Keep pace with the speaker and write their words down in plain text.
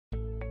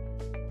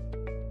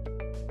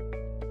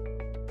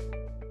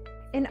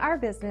In our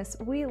business,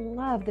 we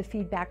love the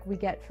feedback we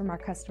get from our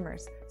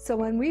customers. So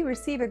when we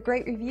receive a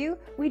great review,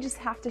 we just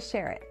have to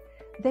share it.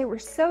 They were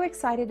so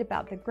excited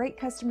about the great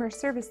customer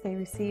service they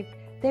received,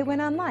 they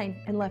went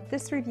online and left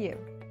this review.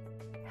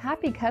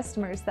 Happy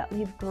customers that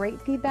leave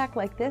great feedback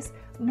like this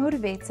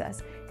motivates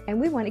us, and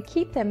we want to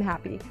keep them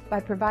happy by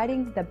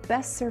providing the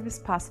best service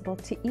possible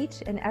to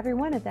each and every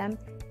one of them,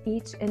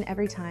 each and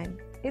every time.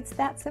 It's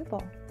that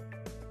simple.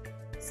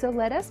 So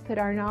let us put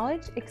our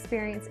knowledge,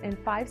 experience, and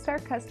 5-star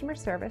customer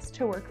service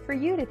to work for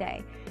you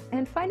today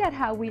and find out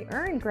how we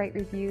earn great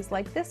reviews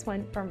like this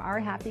one from our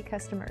happy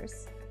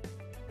customers.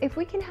 If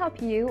we can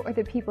help you or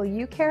the people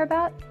you care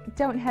about,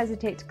 don't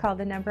hesitate to call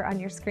the number on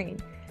your screen.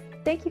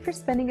 Thank you for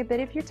spending a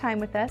bit of your time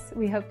with us.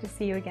 We hope to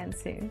see you again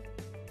soon.